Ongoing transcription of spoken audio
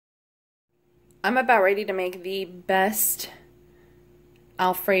I'm about ready to make the best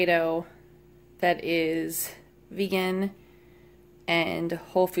Alfredo that is vegan and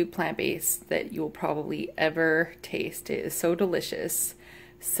whole food plant-based that you'll probably ever taste. It is so delicious.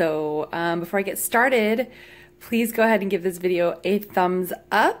 So before I get started, please go ahead and give this video a thumbs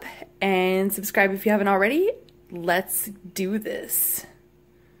up and subscribe if you haven't already. Let's do this.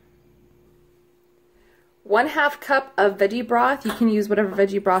 1/2 cup of veggie broth. You can use whatever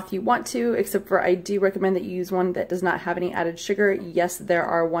veggie broth you want to, except for I do recommend that you use one that does not have any added sugar. Yes, there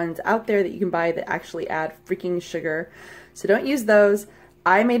are ones out there that you can buy that actually add freaking sugar, so don't use those.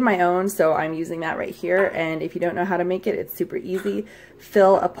 I made my own, so I'm using that right here, and if you don't know how to make it, it's super easy.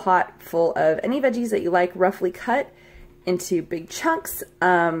 Fill a pot full of any veggies that you like, roughly cut into big chunks.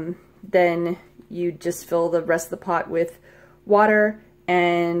 Then you just fill the rest of the pot with water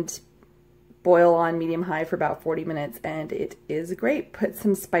and boil on medium-high for about 40 minutes, and it is great. Put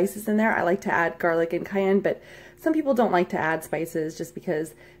some spices in there. I like to add garlic and cayenne, but some people don't like to add spices just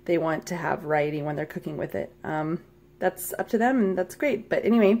because they want to have variety when they're cooking with it. That's up to them, and that's great. But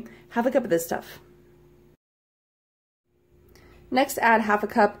anyway, have a cup of this stuff. Next, add 1/2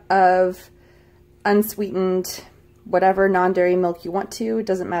 cup of unsweetened whatever non-dairy milk you want to. It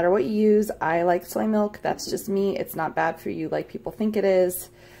doesn't matter what you use. I like soy milk. That's just me. It's not bad for you like people think it is.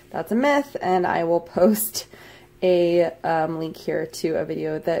 That's a myth, and I will post a link here to a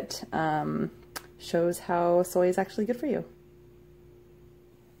video that shows how soy is actually good for you.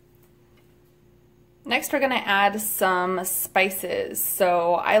 Next, we're going to add some spices.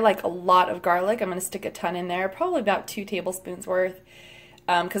 So I like a lot of garlic. I'm going to stick a ton in there, probably about 2 tablespoons worth,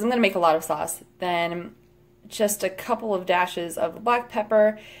 because I'm going to make a lot of sauce. Then just a couple of dashes of black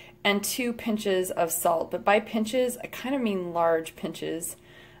pepper and 2 pinches of salt. But by pinches, I kind of mean large pinches.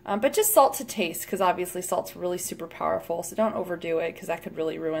 But just salt to taste, because obviously salt's really super powerful, so don't overdo it because that could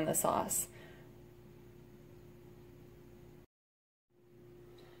really ruin the sauce.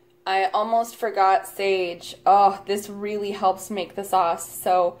 I almost forgot sage. Oh, this really helps make the sauce.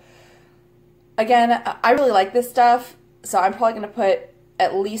 So again, I really like this stuff, so I'm probably going to put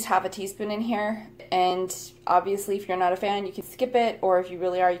at least 1/2 teaspoon in here. And obviously if you're not a fan, you can skip it, or if you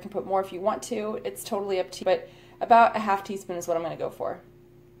really are, you can put more if you want to. It's totally up to you, but about 1/2 teaspoon is what I'm going to go for.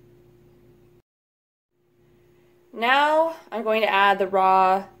 Now I'm going to add the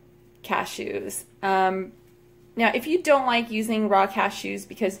raw cashews. Now if you don't like using raw cashews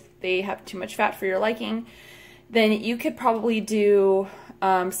because they have too much fat for your liking, then you could probably do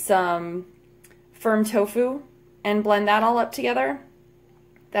some firm tofu and blend that all up together.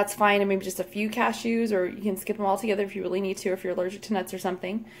 That's fine, and maybe just a few cashews, or you can skip them all together if you really need to, if you're allergic to nuts or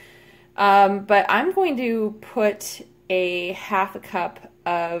something. But I'm going to put a 1/2 cup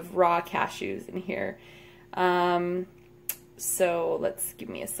of raw cashews in here. So let's give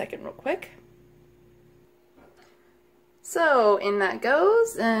me a second real quick. So in that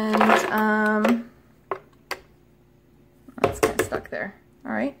goes, and that's kind of stuck there.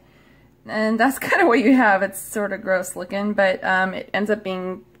 All right, and that's kind of what you have. It's sort of gross looking, but it ends up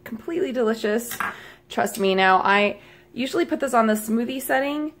being completely delicious. Trust me. Now I usually put this on the smoothie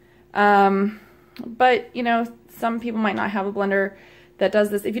setting, but you know, some people might not have a blender that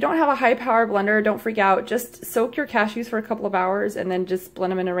does this. If you don't have a high power blender, don't freak out. Just soak your cashews for a couple of hours and then just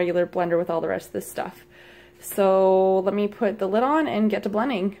blend them in a regular blender with all the rest of this stuff. So let me put the lid on and get to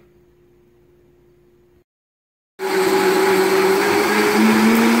blending.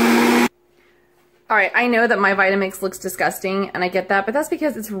 All right, I know that my Vitamix looks disgusting, and I get that, but that's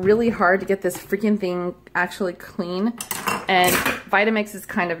because it's really hard to get this freaking thing actually clean, and Vitamix is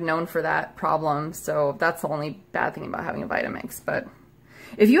kind of known for that problem, so that's the only bad thing about having a Vitamix. But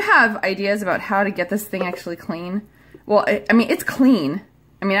if you have ideas about how to get this thing actually clean, well, I mean, it's clean.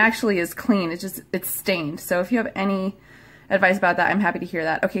 I mean, it actually is clean. It's just, it's stained. So if you have any advice about that, I'm happy to hear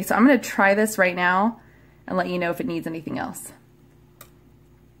that. Okay, so I'm going to try this right now and let you know if it needs anything else.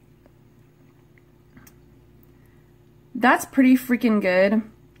 That's pretty freaking good.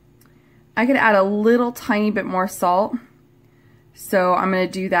 I could add a little tiny bit more salt. So I'm going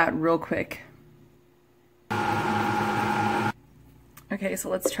to do that real quick. Okay, so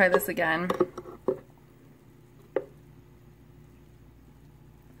let's try this again.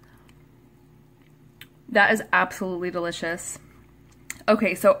 That is absolutely delicious.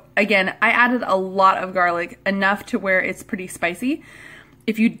 Okay, so again, I added a lot of garlic, enough to where it's pretty spicy.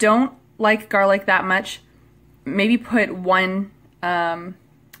 If you don't like garlic that much, maybe put one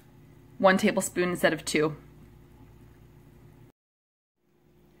tablespoon instead of 2.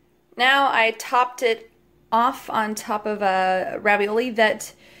 Now I topped it off on top of a ravioli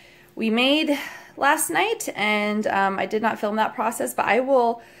that we made last night, and I did not film that process, but I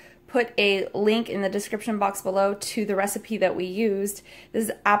will put a link in the description box below to the recipe that we used. This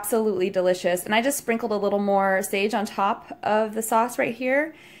is absolutely delicious. And I just sprinkled a little more sage on top of the sauce right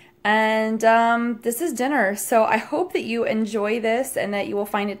here. And this is dinner. So I hope that you enjoy this and that you will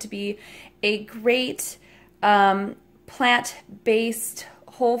find it to be a great plant-based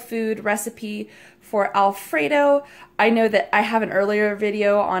whole food recipe for Alfredo. I know that I have an earlier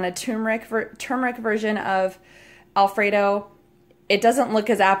video on a turmeric version of Alfredo. It doesn't look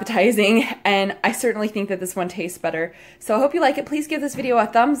as appetizing, and I certainly think that this one tastes better. So I hope you like it. Please give this video a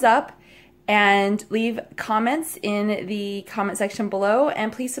thumbs up and leave comments in the comment section below.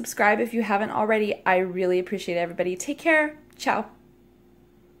 And please subscribe if you haven't already. I really appreciate it, everybody. Take care. Ciao.